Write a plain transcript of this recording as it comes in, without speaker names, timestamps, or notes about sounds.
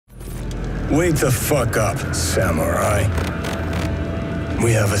Wake the fuck up, samurai.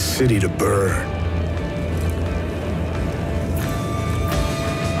 We have a city to burn.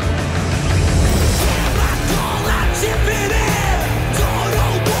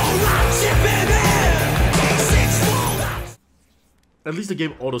 At least the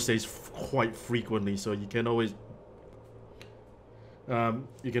game auto-saves quite frequently, so you can always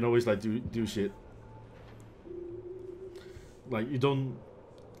like do shit. Like you don't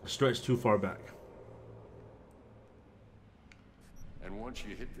stretch too far back. And once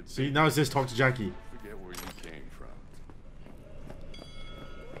you hit the see, now it says talk to Jackie. Forget where you came from.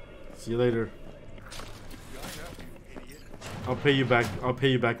 See you later. I'll pay you back. I'll pay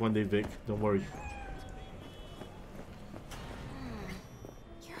you back one day, Vic. Don't worry.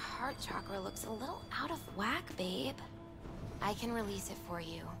 Your heart chakra looks a little out of whack, babe. I can release it for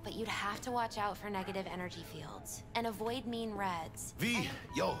you, but you'd have to watch out for negative energy fields and avoid mean reds. V,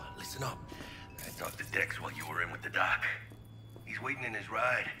 yo, listen up. I talked to Dex while you were in with the doc. He's waiting in his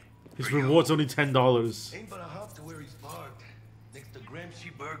ride. His reward's only $10. Ain't but a hop to where he's parked, next to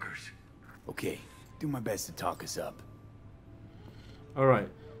Gramsci Burgers. Okay, do my best to talk us up. All right,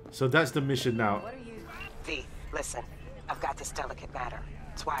 so that's the mission now. What are you? V, listen. I've got this delicate matter.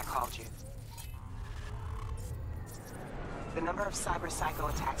 That's why I called you. The number of cyber psycho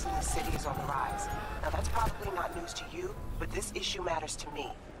attacks in the city is on the rise. Now that's probably not news to you, but this issue matters to me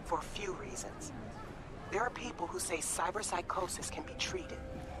for a few reasons. There are people who say cyber psychosis can be treated.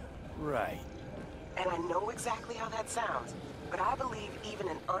 Right. And I know exactly how that sounds, but I believe even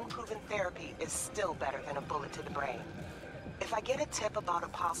an unproven therapy is still better than a bullet to the brain. If I get a tip about a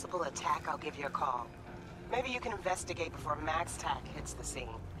possible attack, I'll give you a call. Maybe you can investigate before Max Tack hits the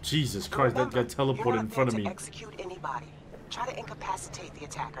scene. Jesus Christ, that guy teleported in front of me. You're not there to execute anybody. Try to incapacitate the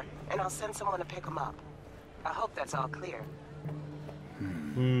attacker, and I'll send someone to pick him up. I hope that's all clear.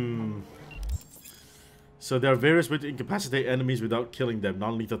 So there are various ways to incapacitate enemies without killing them.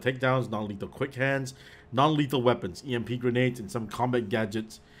 Non-lethal takedowns, non-lethal quick hands, non-lethal weapons, EMP grenades, and some combat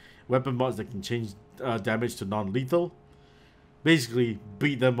gadgets. Weapon mods that can change damage to non-lethal. Basically,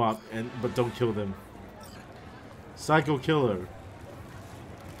 beat them up, but don't kill them. Psycho Killer.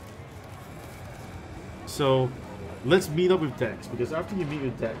 So, let's meet up with Dex, because after you meet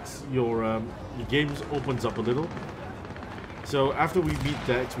with Dex, your game opens up a little. So after we meet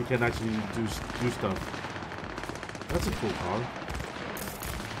Dex, we can actually do stuff. That's a cool car.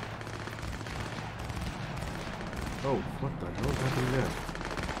 Oh, what the hell is happening there?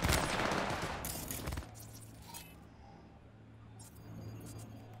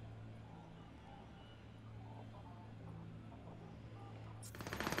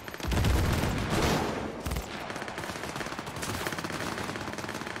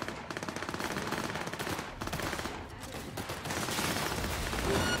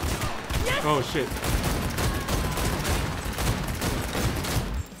 Oh shit.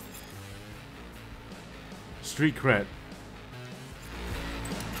 Street cred.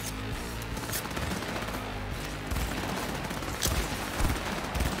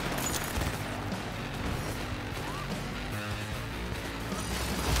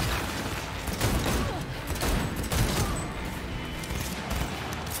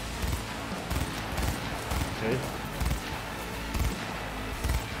 Okay.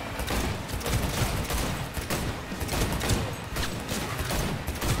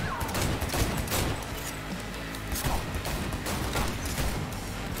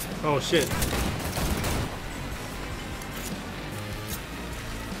 Oh shit.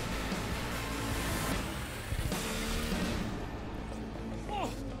 Oh,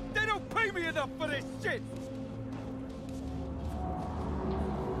 they don't pay me enough for this shit.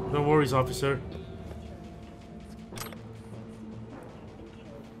 No worries, officer.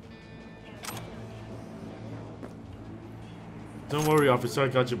 Don't worry, officer, I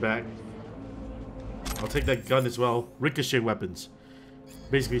got your back. I'll take that gun as well. Ricochet weapons.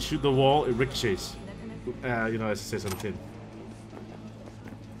 Basically, shoot the wall, it ricochets. You know, as it says on the tin.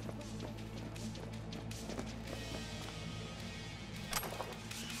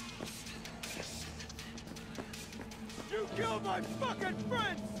 You killed my fucking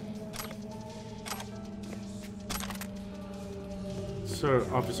friends! Sir,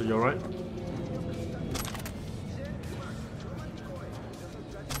 officer, you alright?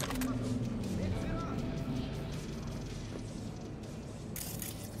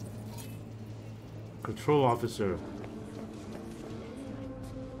 Control officer.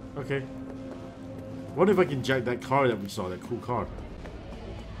 Okay. What if I can jack that car that we saw, that cool car?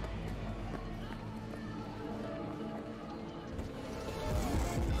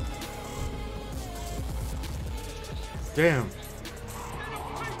 Damn.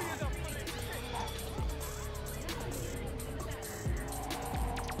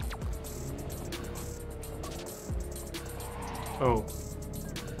 Oh.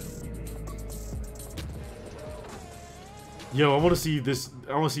 Yo, I want to see this.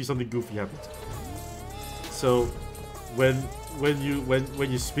 I want to see something goofy happen. So, when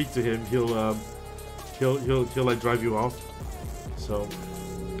you speak to him, he'll like drive you off. So,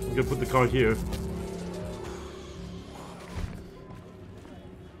 I'm gonna put the car here.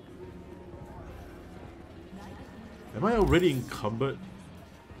 Am I already encumbered?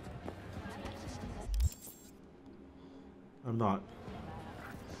 I'm not.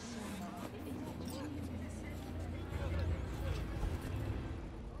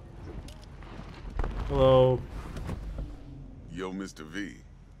 Hello. Yo, Mr. V.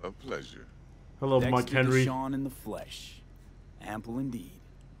 A pleasure. Hello, Mark Henry. Sean in the flesh. Ample indeed.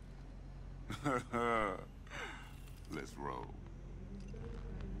 Let's roll.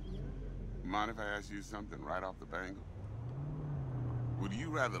 Mind if I ask you something right off the bangle? Would you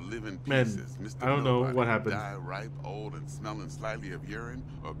rather live in pieces, Mr. I don't know Nobody, what happened. Die ripe, old, and smelling slightly of urine,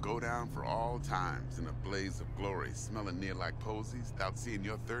 or go down for all times in a blaze of glory, smelling near like posies, without seeing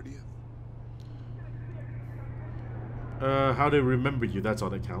your 30th? How they remember you, that's all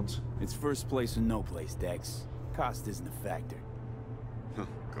that counts. It's first place or no place, Dex. Cost isn't a factor.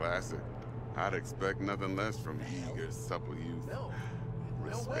 Classic. I'd expect nothing less from eager, supple youth. No.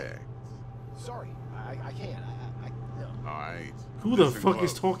 Respect. Sorry, I can't. No. Alright. Who the Listen fuck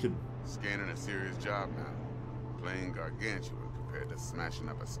close. is talking? Scanning a serious job now. Playing gargantuan compared to smashing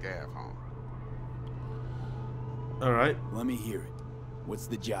up a scav home. Alright. Let me hear it. What's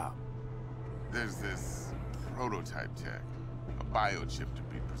the job? There's this prototype tech. A biochip to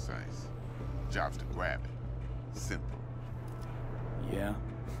be precise. Job's to grab it. Simple. Yeah?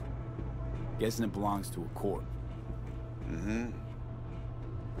 Guessing it belongs to a corp. Mm-hmm.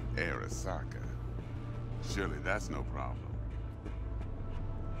 Arasaka. Surely that's no problem.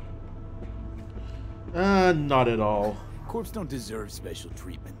 Not at all. Corps don't deserve special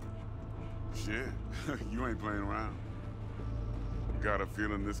treatment. Shit, you ain't playing around. Got a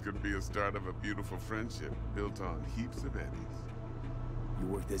feeling this could be a start of a beautiful friendship built on heaps of eddies. You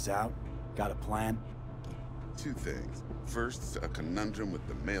work this out? Got a plan? Two things. First, a conundrum with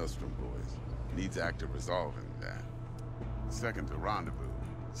the Maelstrom boys. Needs active resolving that. Second, a rendezvous.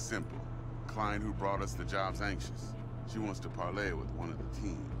 Simple. Client who brought us the job's anxious. She wants to parlay with one of the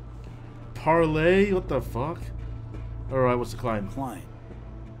team. Parlay? What the fuck? Alright, what's the client? Client.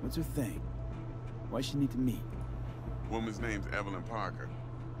 What's her thing? Why she need to meet? Woman's name's Evelyn Parker.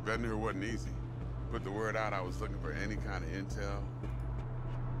 Vetting her wasn't easy. Put the word out I was looking for any kind of intel.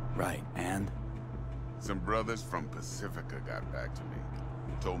 Right, and? Some brothers from Pacifica got back to me.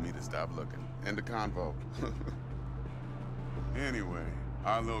 Told me to stop looking. End of convo. Anyway,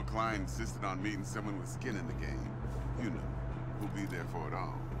 our little client insisted on meeting someone with skin in the game. You know, who'll be there for it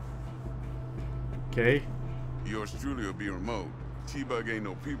all. Okay. Yours truly will be remote. T-Bug ain't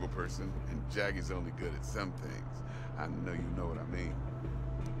no people person, and Jaggy's only good at some things. I know you know what I mean.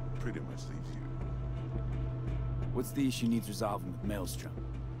 Pretty much leaves you. What's the issue needs resolving with Maelstrom?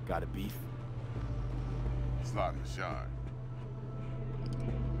 Got a beef? Slot in the shard.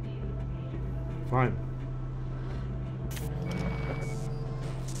 Fine.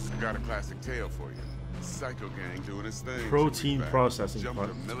 Got a classic tale for you. Psycho gang doing its thing. Protein processing Jumped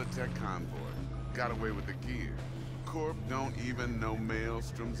part. a Militech convoy. Got away with the gear. Corp don't even know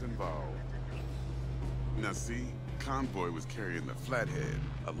Maelstrom's involved. Now see, convoy was carrying the Flathead,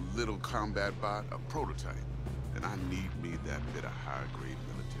 a little combat bot, a prototype. And I need me that bit of high-grade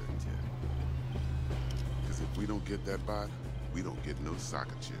military tech. Because if we don't get that bot, we don't get no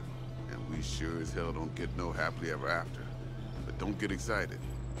soccer chip. And we sure as hell don't get no happily ever after. But don't get excited.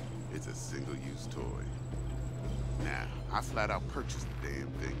 It's a single-use toy. Now, I flat out purchased the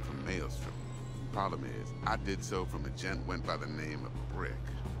damn thing from Maelstrom. Problem is, I did so from a gent went by the name of Brick.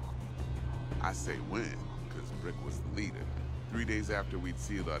 I say when, because Brick was the leader. 3 days after we'd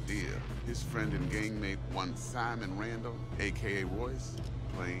sealed our deal, his friend and gangmate, one Simon Randall, a.k.a. Royce,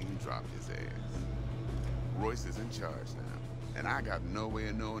 plain dropped his ass. Royce is in charge now, and I got no way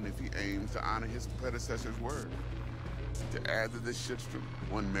of knowing if he aims to honor his predecessor's word. To add to this shitstrom,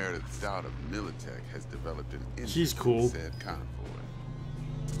 one Meredith Stout of Militech has developed an She's cool. said convoy.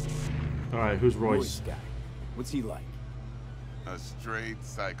 Alright, who's Royce? Guy. What's he like? A straight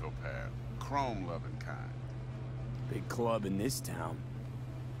psychopath, chrome-loving kind. Big club in this town.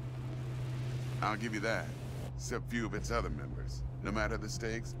 I'll give you that. Except few of its other members, no matter the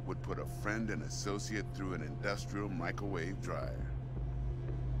stakes, would put a friend and associate through an industrial microwave dryer.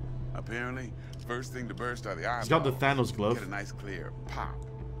 Apparently, first thing to burst are the eyeballs. He's got the Thanos glove. Get a nice clear pop.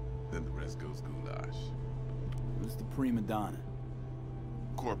 Then the rest goes goulash. Who's the prima donna?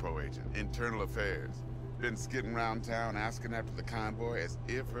 Corpo agent, internal affairs. Been skidding around town asking after the convoy as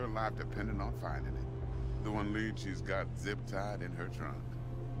if her life depended on finding it. The one lead she's got zip-tied in her trunk.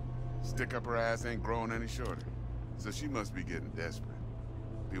 Stick up her ass ain't growing any shorter, so she must be getting desperate.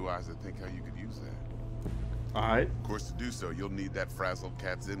 Be wise to think how you could use that. Alright. Of course, to do so, you'll need that frazzled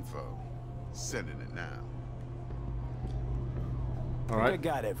cat's info. Sending it now. Alright. I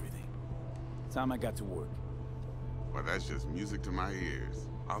got everything. Time I got to work. Well, that's just music to my ears.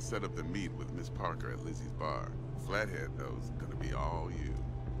 I'll set up the meet with Miss Parker at Lizzie's bar. Flathead, though, is gonna be all you.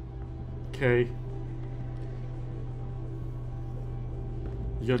 Okay.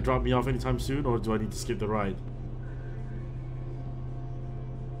 You gonna drop me off anytime soon, or do I need to skip the ride?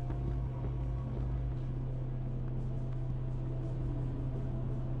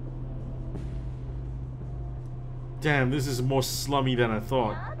 Damn, this is more slummy than I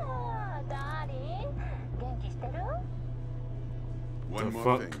thought. One more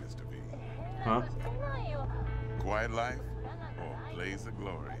fuck? thing, Mr. B. Huh? Quiet life or blaze of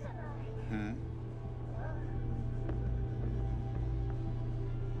glory?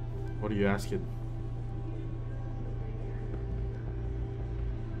 What are you asking?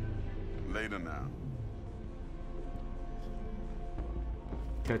 Later now.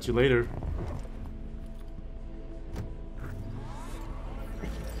 Catch you later.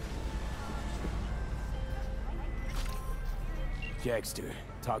 Jackster,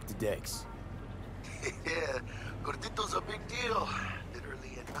 talk to Dex. Yeah, Gordito's a big deal.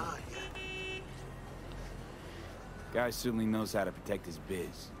 Literally a nine. Guy certainly knows how to protect his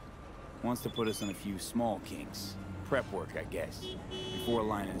biz. Wants to put us on a few small kinks. Prep work, I guess. Before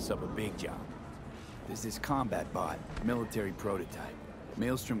lining us up a big job. There's this combat bot, military prototype.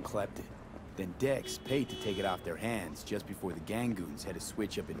 Maelstrom clept it. Then Dex paid to take it off their hands just before the Gangoons had a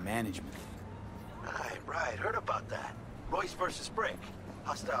switch up in management. Right, heard about that. Royce versus Brick.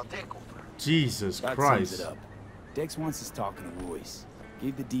 Hostile takeover. Jesus That Christ. sums it up. Dex wants us talking to Royce.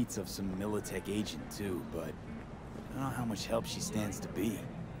 Gave the deets of some Militech agent too, but I don't know how much help she stands to be.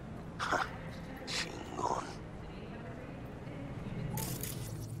 Chingon.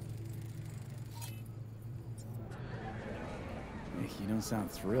 You don't sound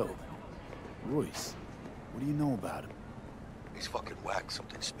thrilled. Royce, what do you know about him? He's fucking whack,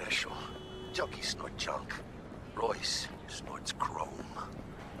 something special. Junkies snort junk. Royce snorts chrome.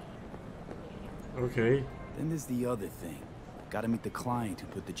 Okay. Then there's the other thing. Gotta meet the client who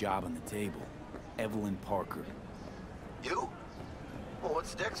put the job on the table. Evelyn Parker. You? Well,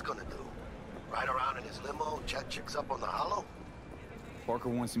 what's Dex gonna do? Ride around in his limo, chat chicks up on the hollow? Parker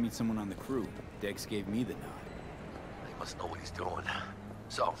wants to meet someone on the crew. Dex gave me the nod. He must know what he's doing.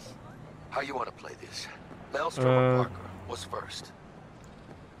 So, how you want to play this? Maelstrom or Parker? What's first?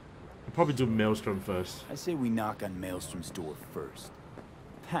 I'll probably do Maelstrom first. I say we knock on Maelstrom's door first.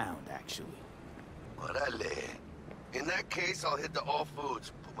 Pound, actually. Orale. In that case, I'll hit the all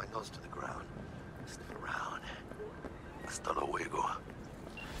foods. Put my nose to the ground. Sniff around. Hasta luego.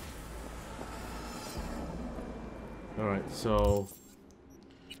 Alright, so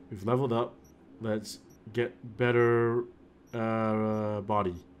we've leveled up. Let's get better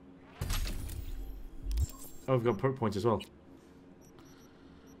body. Oh, we've got perk points as well.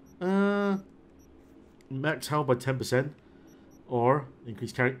 Max health by 10%, or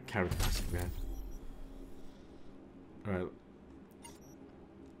increase carry capacity, man. Alright.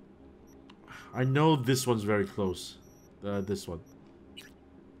 I know this one's very close. This one.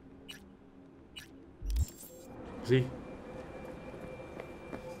 See?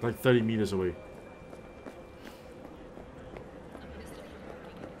 Like 30 meters away.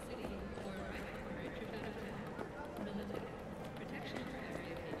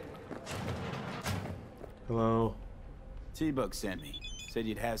 Hello. T-Bug sent me. Said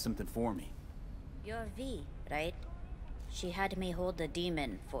you'd have something for me. You're V, right? She had me hold the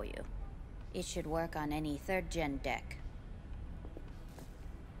demon for you. It should work on any 3rd-gen deck.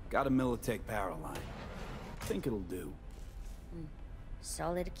 Got a Militech power line. Think it'll do.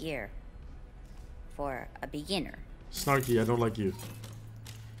 Solid gear. For a beginner. Snarky, I don't like you.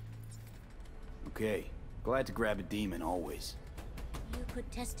 Okay. Glad to grab a demon, always. You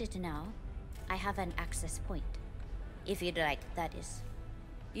could test it now. I have an access point. If you'd like, that is.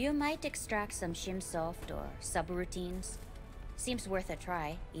 You might extract some shimsoft or subroutines. Seems worth a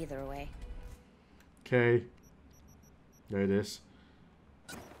try, either way. Okay. There it is.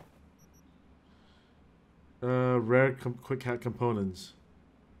 Rare quick hack components.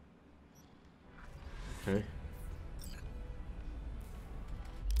 Okay.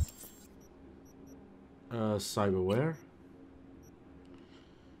 Cyberware.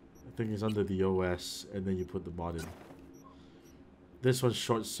 I think it's under the OS, and then you put the mod in. This one's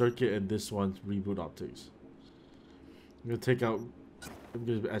short circuit and this one's reboot optics. I'm gonna take out. I'm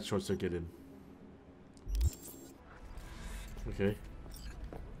gonna add short circuit in. Okay.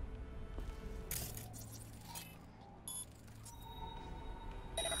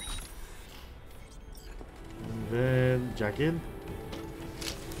 And then jack in.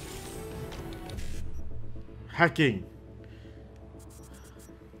 Hacking.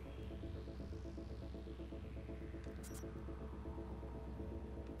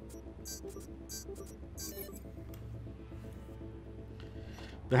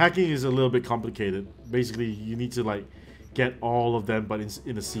 The hacking is a little bit complicated. Basically, you need to like get all of them, but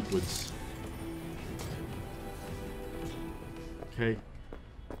in a sequence. Okay.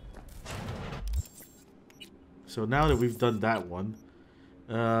 So now that we've done that one,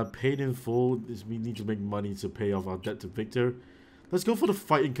 paid in full is we need to make money to pay off our debt to Victor. Let's go for the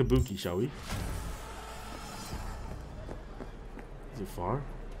fight in Kabuki, shall we? Is it far?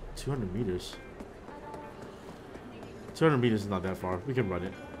 200 meters. 200 meters is not that far. We can run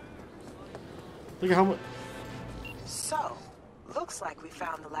it. Look at how much. So, looks like we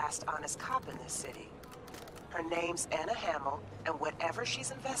found the last honest cop in this city. Her name's Anna Hamill, and whatever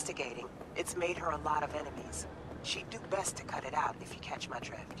she's investigating, it's made her a lot of enemies. She'd do best to cut it out if you catch my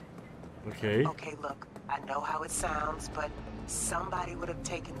drift. Okay. Okay, look, I know how it sounds, but somebody would have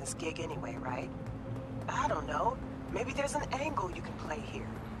taken this gig anyway, right? I don't know. Maybe there's an angle you can play here.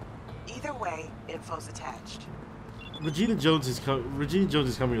 Either way, info's attached. Regina Jones is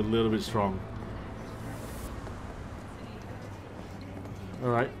coming a little bit strong. All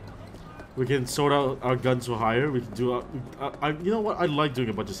right, we can sort out our guns for hire. We can do. You know what? I like doing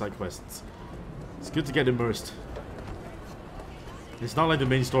a bunch of side quests. It's good to get immersed. It's not like the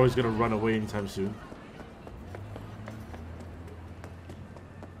main story is gonna run away anytime soon.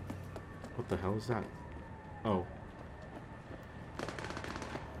 What the hell is that? Oh.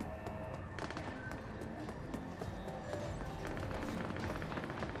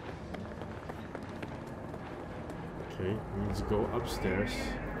 Okay, we need to go upstairs.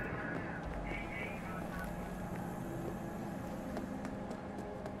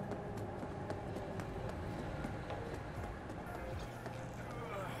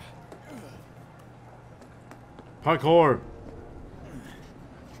 Parkour!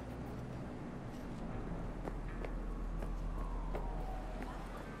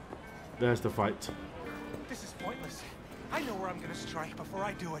 There's the fight. This is pointless. I know where I'm gonna strike before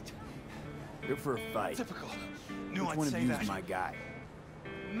I do it. Good for a fight. Typical. Knew Which I'd one of say you's that. my guy?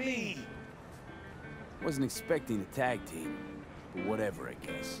 Me. Wasn't expecting a tag team, but whatever, I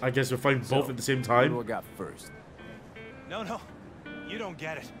guess. I guess we're fighting both at the same time. What do I got first? No. You don't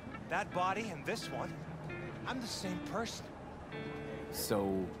get it. That body and this one, I'm the same person.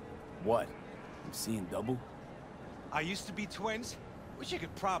 So, what? I'm seeing double? I used to be twins, which you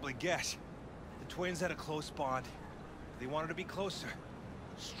could probably guess. The twins had a close bond. They wanted to be closer,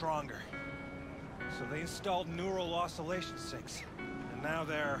 stronger. So they installed neural oscillation sinks. And now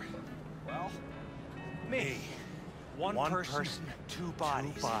they're, well, me. One person, two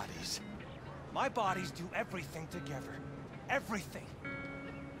bodies. My bodies do everything together. Everything.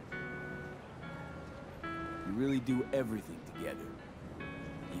 You really do everything together.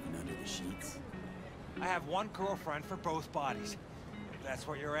 Even under the sheets? I have one girlfriend for both bodies. If that's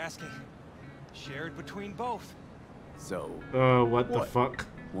what you're asking. Shared between both. So... what the fuck?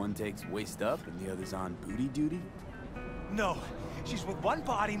 One takes waist up and the other's on booty duty? No. She's with one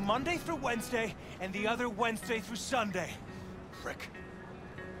body Monday through Wednesday, and the other Wednesday through Sunday. Frick.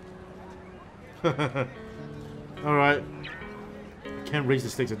 Alright. Can't raise the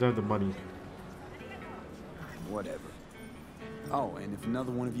stakes, I don't have the money. Whatever. Oh, and if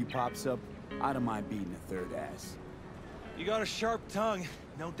another one of you pops up, I don't mind beating a third ass. You got a sharp tongue,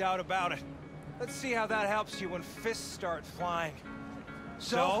 no doubt about it. Let's see how that helps you when fists start flying.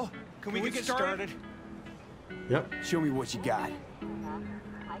 So, can we get started? Yep. Show me what you got.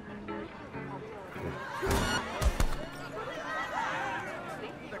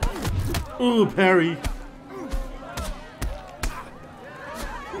 Ooh, parry.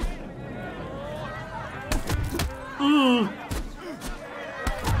 Ooh.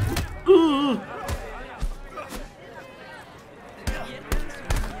 Ooh.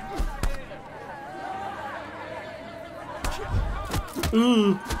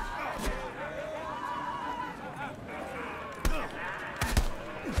 Ooh.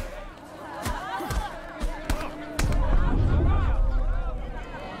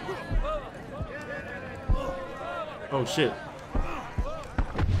 Oh shit.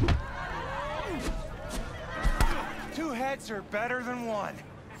 Two heads are better than one.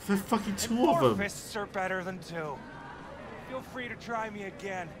 There's fucking two and of them. fists are better than two. Feel free to try me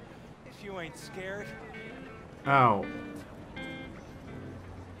again, if you ain't scared. Ow.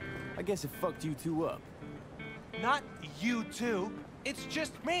 I guess it fucked you two up. Not you two, it's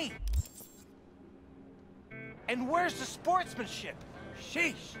just me. And where's the sportsmanship?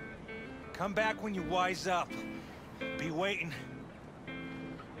 Sheesh. Come back when you wise up. Be waiting.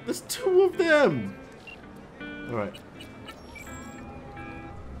 There's two of them. All right.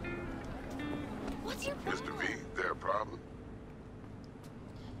 What's your Mr. V, there a problem?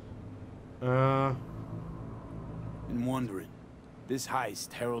 Been wondering, this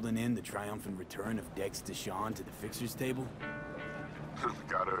heist heralding in the triumphant return of Dex Deshawn to the fixer's table?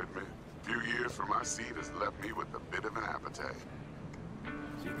 Gotta admit, few years from my seat has left me with a bit of an appetite.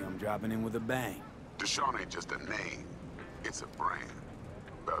 So you come dropping in with a bang. Deshawn ain't just a name, it's a brand.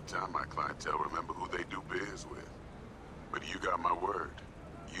 About time my clientele remember who they do biz with. But you got my word.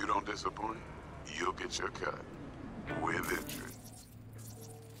 You don't disappoint, you'll get your cut. With interest.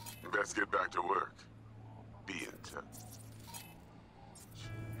 Best get back to work. Be in touch.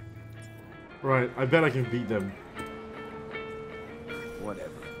 Right, I bet I can beat them. Whatever.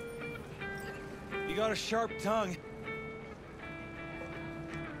 You got a sharp tongue.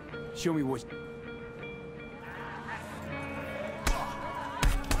 Show me what...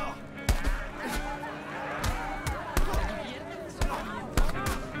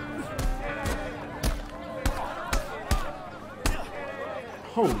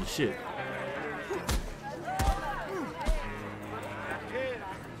 Holy shit.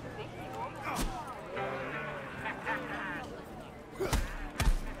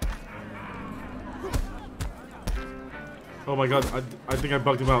 Oh my god, I think I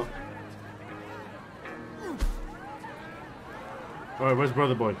bugged him out. Alright, where's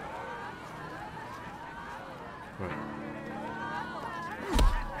Brother Boy? Right.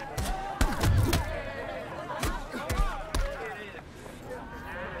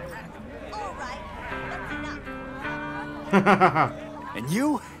 And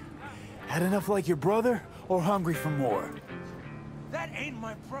you? Had enough like your brother, or hungry for more? That ain't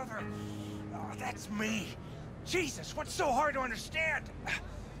my brother. Oh, that's me. Jesus, what's so hard to understand?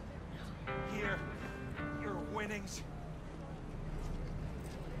 Here, your winnings.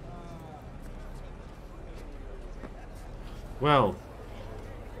 Well.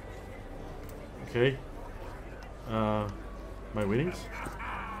 Okay. My winnings?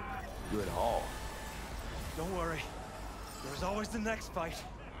 Good haul. Don't worry. There's always the next fight.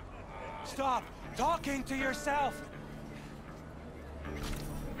 Stop talking to yourself.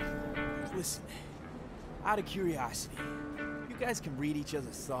 Listen, out of curiosity, you guys can read each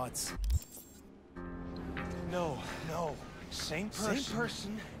other's thoughts. No. Same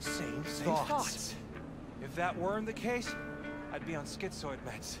person, same thoughts. If that weren't the case, I'd be on schizoid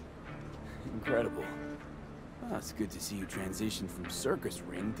meds. Incredible. Well, it's good to see you transition from circus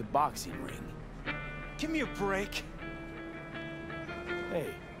ring to boxing ring. Give me a break. Hey,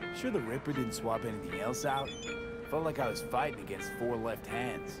 sure the Ripper didn't swap anything else out? Felt like I was fighting against 4 left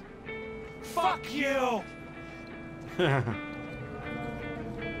hands. Fuck you!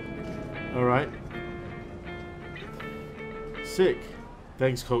 Alright. Sick.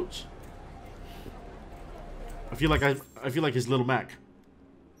 Thanks, coach. I feel like his little Mac.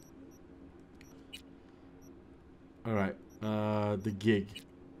 Alright. The gig.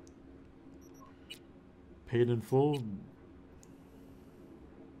 Paid in full.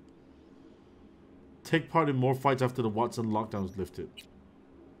 Take part in more fights after the Watson lockdown is lifted.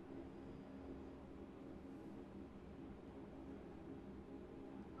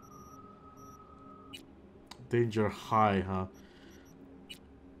 Danger high, huh?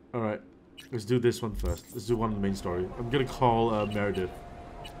 Alright. Let's do this one first. Let's do one of the main story. I'm gonna call Meredith.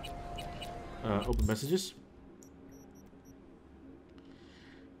 Open messages.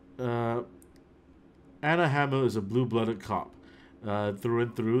 Anna Hamill is a blue-blooded cop. Through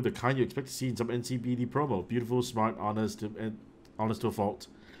and through, the kind you expect to see in some NCPD promo. Beautiful, smart, honest to a fault.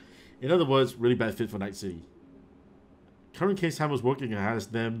 In other words, really bad fit for Night City. Current case Hamill's working has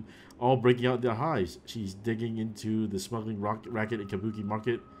them all breaking out their highs. She's digging into the smuggling racket in Kabuki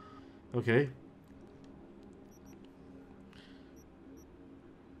Market. Okay.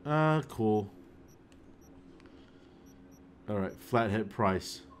 Cool. Alright, flathead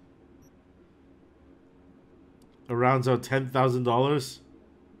price. Around $10,000.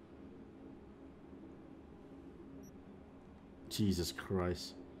 Jesus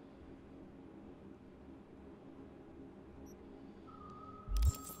Christ.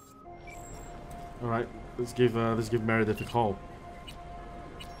 All right, let's give Meredith a call.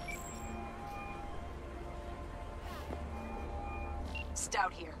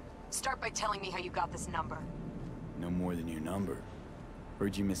 Stout here. Start by telling me how you got this number. No more than your number.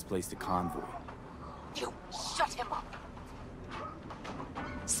 Heard you misplaced a convoy. You shut him up.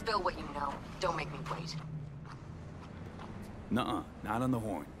 Spill what you know. Don't make me wait. Nuh-uh, not on the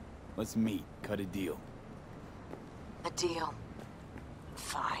horn. Let's meet, cut a deal. A deal?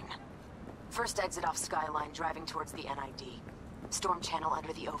 Fine. First exit off Skyline, driving towards the NID. Storm channel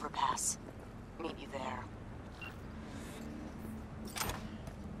under the overpass. Meet you there.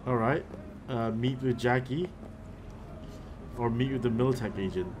 Alright. Meet with Jackie. Or meet with the Militech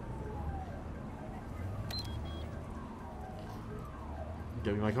agent.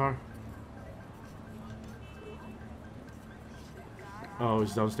 Get me my car. Oh,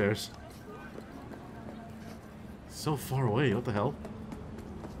 it's downstairs. So far away, what the hell?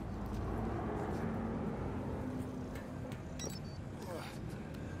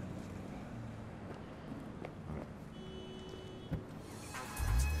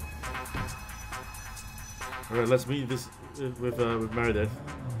 Alright, let's meet this with Meredith.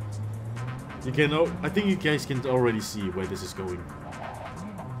 You can, I think you guys can already see where this is going.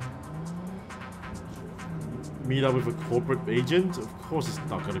 Meet up with a corporate agent? Of course it's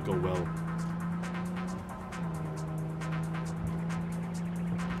not gonna go well.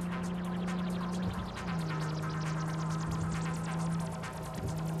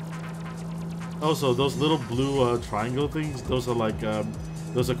 Also, those little blue triangle things, those are like,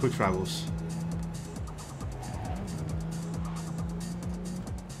 those are quick travels.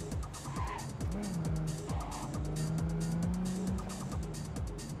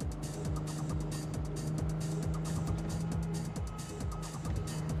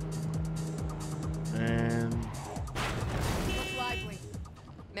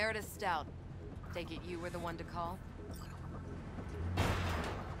 Take it you were the one to call?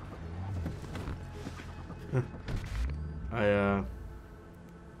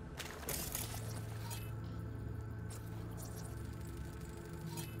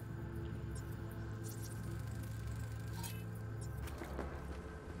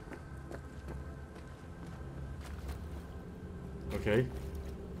 Okay.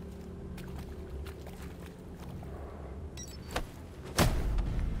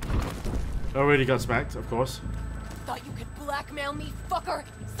 Already got smacked, of course. Thought you could blackmail me, fucker?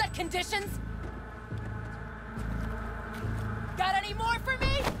 Set conditions? Got any more for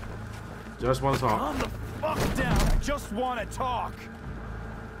me? Just want to talk. Calm the fuck down. I just want to talk.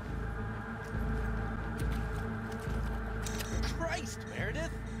 Christ,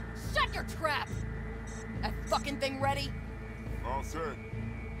 Meredith! Shut your trap! That fucking thing ready? All set.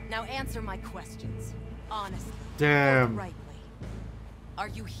 Now answer my questions. Honestly. Damn. Rightly. Are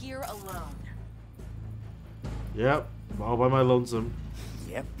you here alone? Yep, all by my lonesome.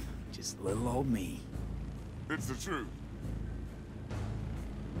 Yep, just little old me. It's the truth.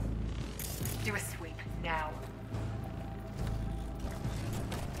 Do a sweep, now.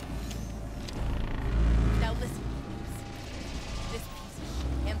 Now listen, this piece of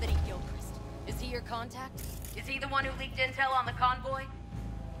shit, Anthony Gilchrist, is he your contact? Is he the one who leaked intel on the convoy?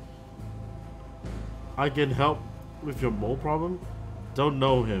 I can help with your mole problem? Don't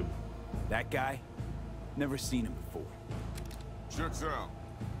know him. That guy? Never seen him before. Checks out.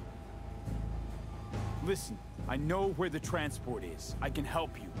 Listen, I know where the transport is. I can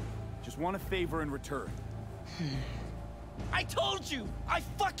help you. Just want a favor in return. I told you! I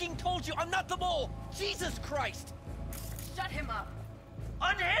fucking told you! I'm not the mole! Jesus Christ! Shut him up!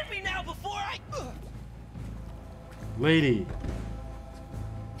 Unhand me now before I... Lady.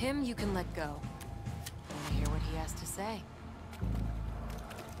 Him you can let go. Wanna hear what he has to say?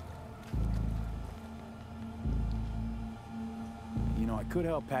 You know, I could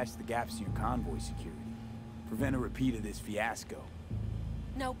help patch the gaps in your convoy security. Prevent a repeat of this fiasco.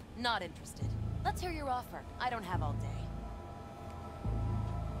 Nope, not interested. Let's hear your offer. I don't have all day.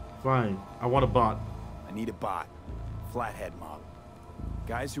 Fine. I want a bot. I need a bot. Flathead model.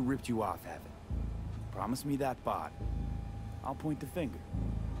 Guys who ripped you off have it. Promise me that bot. I'll point the finger.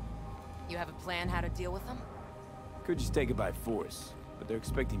 You have a plan how to deal with them? Could just take it by force, but they're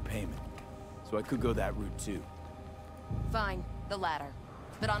expecting payment. So I could go that route too. Fine, the latter.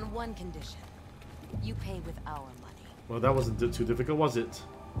 But on one condition. You pay with our money. Well, that wasn't too difficult, was it?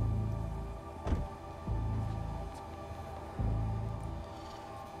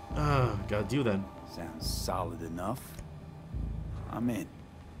 Got a deal then. Sounds solid enough. I'm in.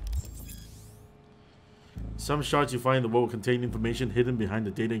 Some shards you find in the world contain information hidden behind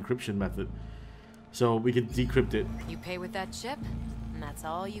the data encryption method. So we can decrypt it. You pay with that chip, and that's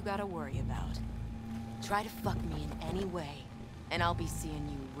all you gotta worry about. Try to fuck me in any way, and I'll be seeing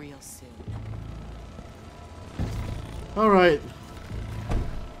you real soon. Alright.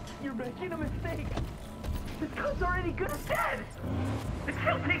 You're making a mistake. This cunt's already good as dead! And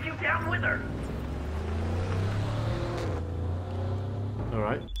she'll take you down with her!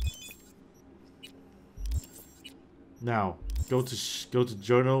 Alright. Now, go to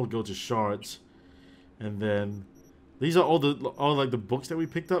journal, go to shards, and then these are all like the books that we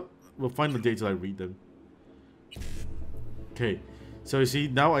picked up. We'll find the dates till I read them. Okay, so you see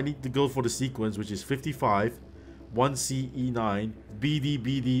now I need to go for the sequence, which is 55, 1C E9, BD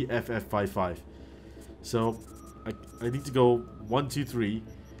BD FF 55. So I need to go 1 2 3,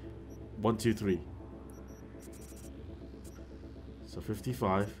 1 2 3. So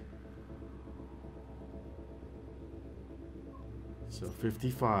 55. So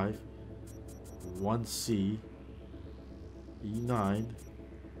 55, 1C, E9,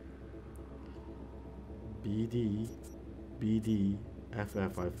 BD, BD,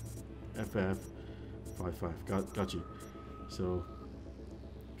 FF5, FF55. Got you. So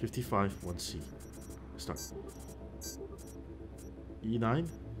 55, 1C. Start. E9.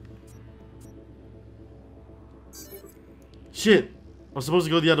 Shit! I was supposed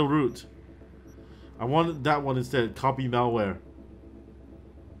to go the other route. I wanted that one instead. Copy malware.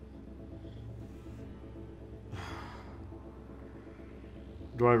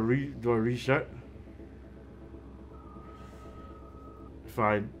 Do I reset?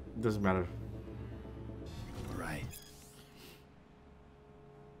 Fine, doesn't matter. Right.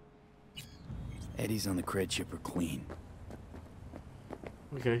 Eddies on the cred ship are clean.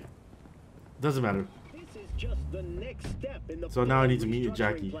 Okay. Doesn't matter. This is just the next step in the So now I need to meet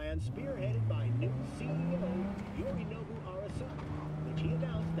Jackie. plan spearheaded by new CEO Yorinobu Arasa, which he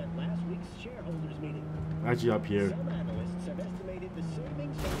announced at last week's shareholders meeting. Actually up here. Some analysts have estimated the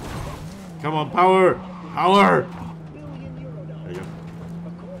savings. Come on, power! Power! There you go.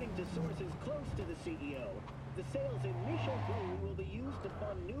 According to sources close to the CEO, the sale's initial boom will be used to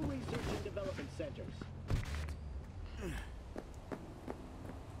fund new research and development centers.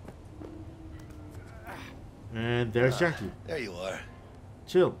 And there's Jackie. There you are.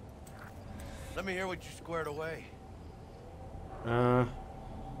 Chill. Let me hear what you squared away. That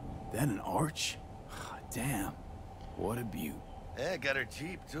an arch? Damn. What a beaut. Yeah, got her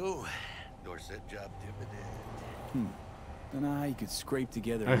cheap too. Dorset job dividend. Don't know how you could scrape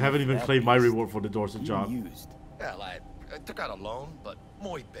together. I haven't even claimed my reward for the Dorset job. Used. Well, I took out a loan, but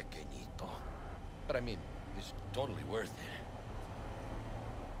muy pequeñito. But I mean, it's totally worth it.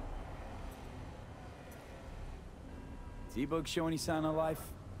 T-Bug show any sign of life?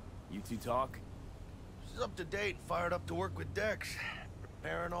 You two talk? She's up to date, fired up to work with Dex.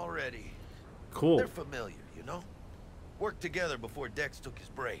 Preparing already. Cool. They're familiar, you know? Worked together before Dex took his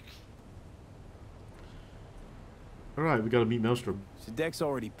break. Alright, we gotta meet Maelstrom. So Dex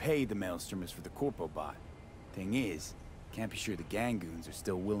already paid the Maelstromers for the Corpo bot. Thing is, can't be sure the Gangoons are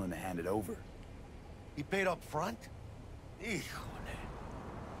still willing to hand it over. He paid up front? Híjole.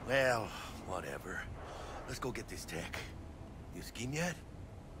 Well, whatever. Let's go get this tech. You scheme yet?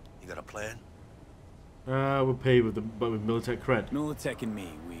 You got a plan? We'll pay with Militech cred. Militech and me,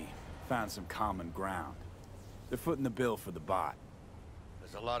 we found some common ground. They're footing the bill for the bot.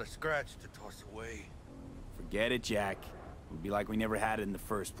 There's a lot of scratch to toss away. Forget it, Jack. It would be like we never had it in the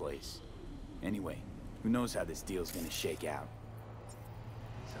first place. Anyway, who knows how this deal's gonna shake out.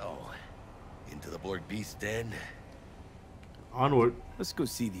 So, into the Borg Beast Den? Onward. Let's go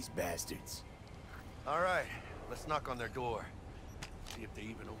see these bastards. All right, let's knock on their door. See if they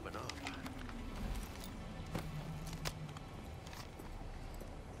even open up.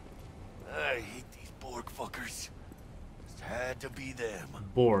 I hate these Borg fuckers. Just had to be them.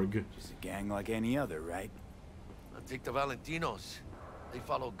 Borg. Just a gang like any other, right? I'll take the Valentinos. They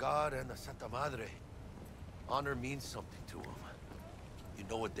follow God and the Santa Madre. Honor means something to them. You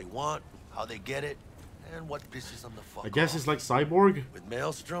know what they want, how they get it, and what pisses them the fuck I guess off. it's like Cyborg. With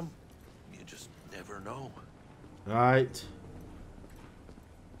Maelstrom, you just never know. Right.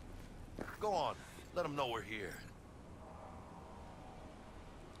 Go on, let them know we're here.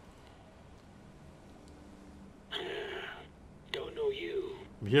 Don't know you.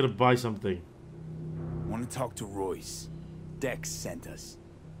 I'm here to buy something. Want to talk to Royce. Dex sent us.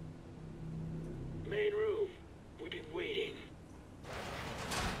 Main room. We've been waiting.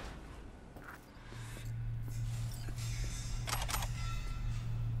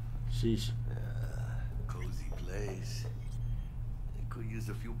 Sheesh. Cozy place. They could use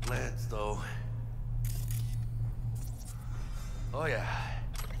a few plants, though. Oh, yeah.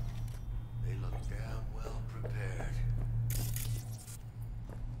 They look damn well prepared.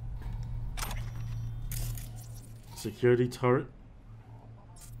 Security turret.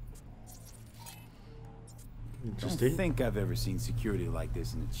 Interesting. Don't think I've ever seen security like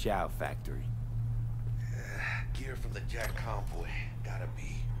this in a chow factory. gear from the Jack convoy. Gotta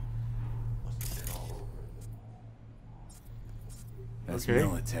be. Must have been all over. That's Okay.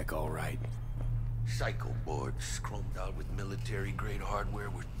 Militech, all right. Psycho boards chromed out with military-grade hardware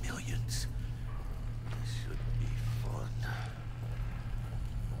worth millions. This should be fun.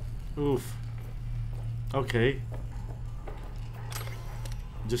 Oof. Okay.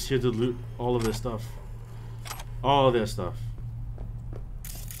 Just here to loot all of this stuff. All of their stuff.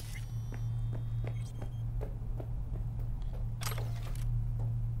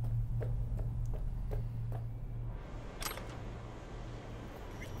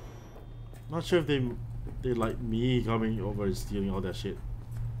 Not sure if they like me coming over and stealing all that shit.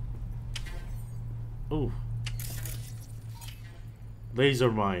 Oh.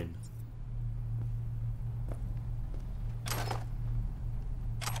 Laser mine.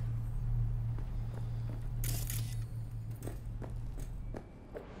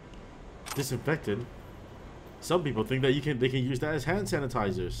 Disinfectant. Some people think that they can use that as hand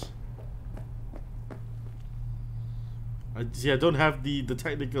sanitizers. I don't have the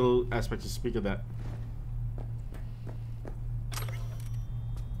technical aspect to speak of that.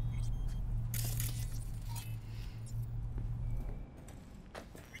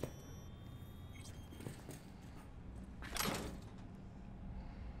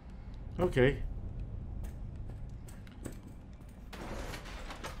 Okay.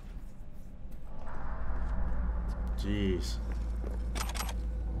 Jeez.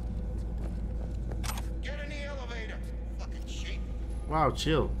 Get in the elevator. Fucking shit. Wow,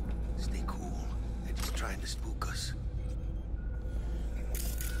 chill. Stay cool. They're just trying to spook us.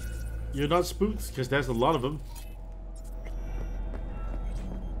 You're not spooked, because there's a lot of them.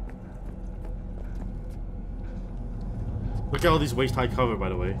 Look at all these waist high cover, by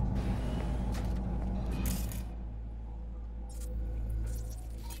the way.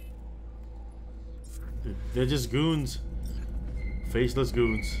 They're just goons. Faceless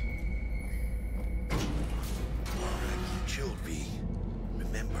goons. Alright, chill, V.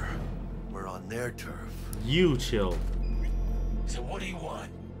 Remember, we're on their turf. You chill. So what do you want?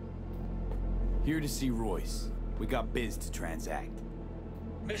 Here to see Royce. We got biz to transact.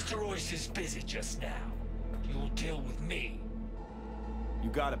 Mr. Royce is busy just now. You'll deal with me. You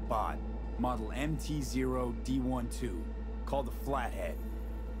got a bot. Model MT0D12. Called the Flathead.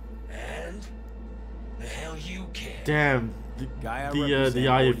 And? The hell you care? Damn. The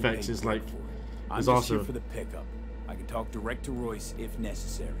eye effects is like I'm is just here awesome. for the pickup. I can talk direct to Royce if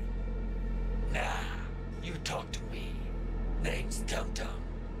necessary. Nah, you talk to me. Name's Dum Dum.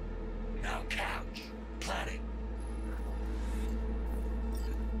 Now couch. Planet.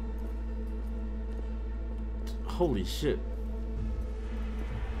 Holy shit.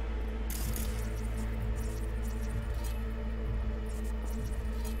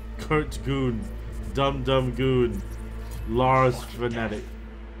 Kurt Goon. Dum Dum Goon. Lars Fanatic.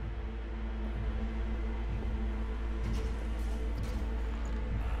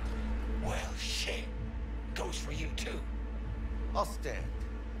 Well, shit. Goes for you too. I'll stand.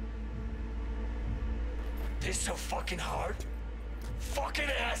 This so fucking hard? Fucking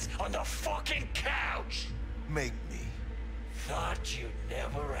ass on the fucking couch! Make me. Thought you'd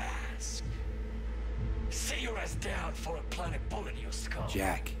never ask. Sit your ass down for a planet bullet in your skull.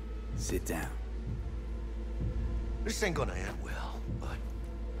 Jack, sit down. This ain't gonna end well, but...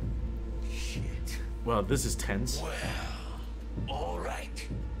 Shit. Well, this is tense. Well, alright.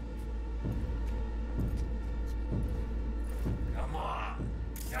 Come on.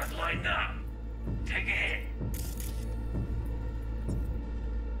 Not line up. Take a hit.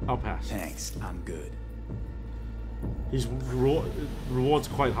 I'll pass. Thanks, I'm good. His rewards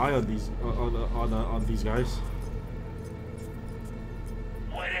quite high on these these guys.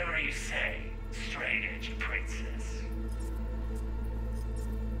 Whatever you say, straight edge princess.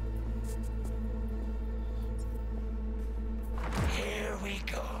 Here we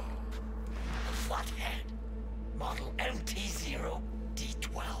go. The Flathead, model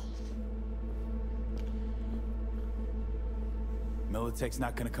MT0D12. Militech's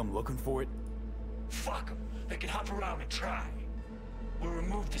not gonna come looking for it? Fuck them. They can hop around and try. We'll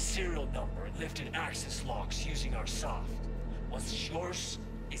remove the serial number and lifted access logs using our soft. What's yours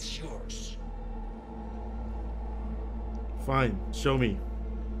is yours. Fine, show me.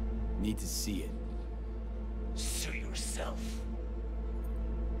 Need to see it. Sue yourself.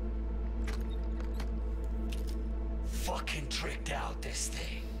 Fucking tricked out this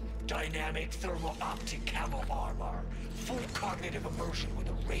thing. Dynamic thermal optic camo armor. Full cognitive immersion with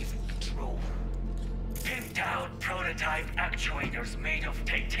a Raven controller. Pinned down prototype actuators made of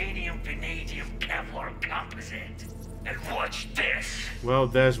titanium vanadium Kevlar composite. And watch this. Well,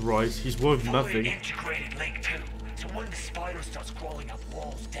 there's Royce. He's worth Fully nothing. integrated link too. So when the spider starts crawling up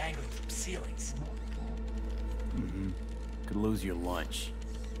walls, dangling from ceilings. Could lose your lunch.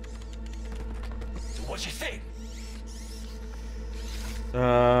 So what you think?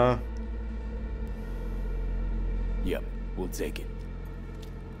 Yep, we'll take it.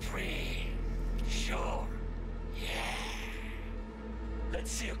 Free. Sure. Yeah.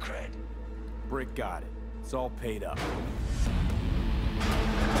 Let's see your cred. Brick got it. It's all paid up.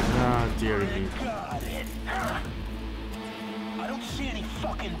 Ah, dear me. Got it. I don't see any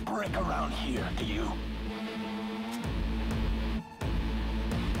fucking brick around here, do you?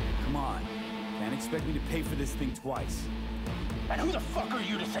 Come on. Can't expect me to pay for this thing twice. And who the fuck are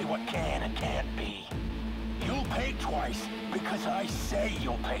you to say what can and can't be? You'll pay twice because I say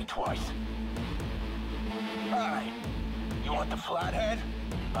you'll pay twice. Alright. You want the flathead?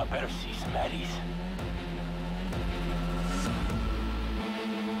 I better see some eddies.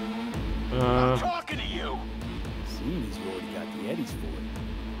 I'm talking to you! Seeing as you already got the eddies for it,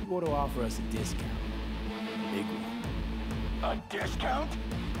 you ought to offer us a discount. A big one. A discount?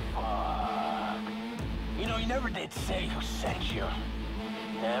 Fuck. You know, you never did say who sent you.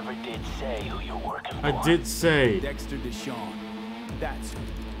 Never did say who you're working for. I did say. Dexter Deshawn. That's who.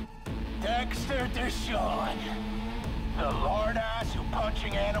 Dexter Deshawn. The lord ass who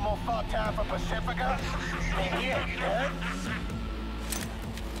punching animal fucked half of Pacifica? And he ain't dead?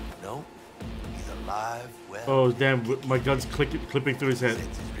 No, he's alive, well. Oh, damn. My gun's clipping through his head.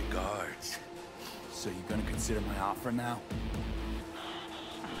 Sends his regards. So you're gonna consider my offer now?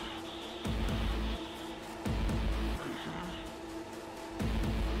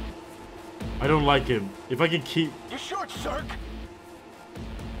 I don't like him. If I can keep... You short, Cirque?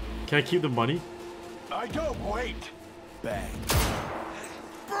 Can I keep the money? I don't wait. Bang.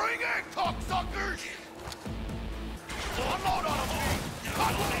 Bring it, cocksuckers! Unload on them!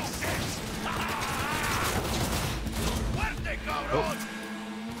 God, where'd they go, Rod?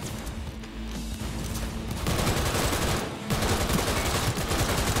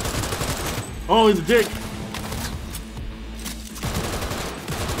 Oh, he's a dick.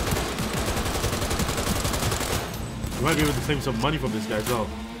 We might be able to claim some money from this guy as well.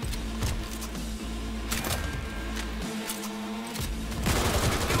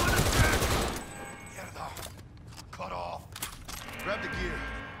 Cut off. Grab the gear.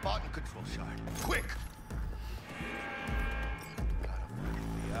 Button control shard. Quick! Gotta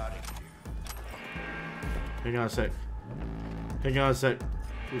be out of here. Hang on a sec. Hang on a sec.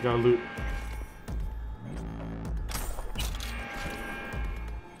 We gotta loot.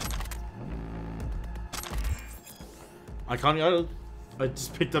 I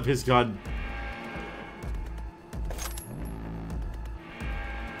just picked up his gun.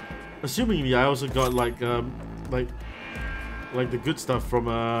 Assumingly, I also got like the good stuff from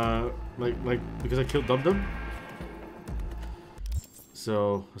because I killed Dum Dum.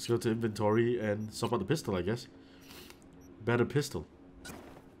 So let's go to inventory and swap out the pistol, I guess. Better pistol.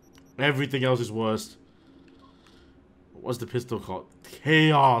 Everything else is worse. What's the pistol called?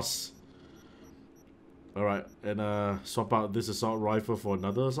 Chaos. Alright, and swap out this assault rifle for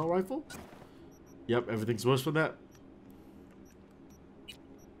another assault rifle. Yep, everything's worse for that.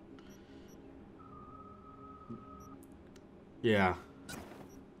 Yeah.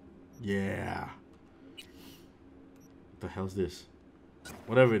 Yeah. What the hell's this?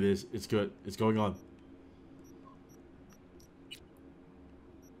 Whatever it is, it's good. It's going on.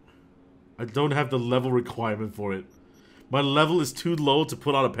 I don't have the level requirement for it. My level is too low to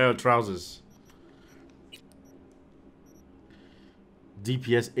put on a pair of trousers.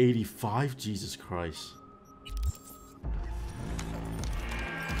 DPS 85? Jesus Christ.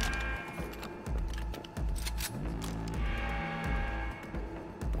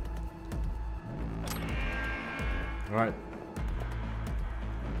 Alright.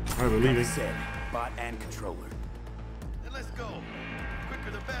 Alright, we're leaving. Said, bot and controller. Then let's go.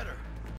 Quicker the better.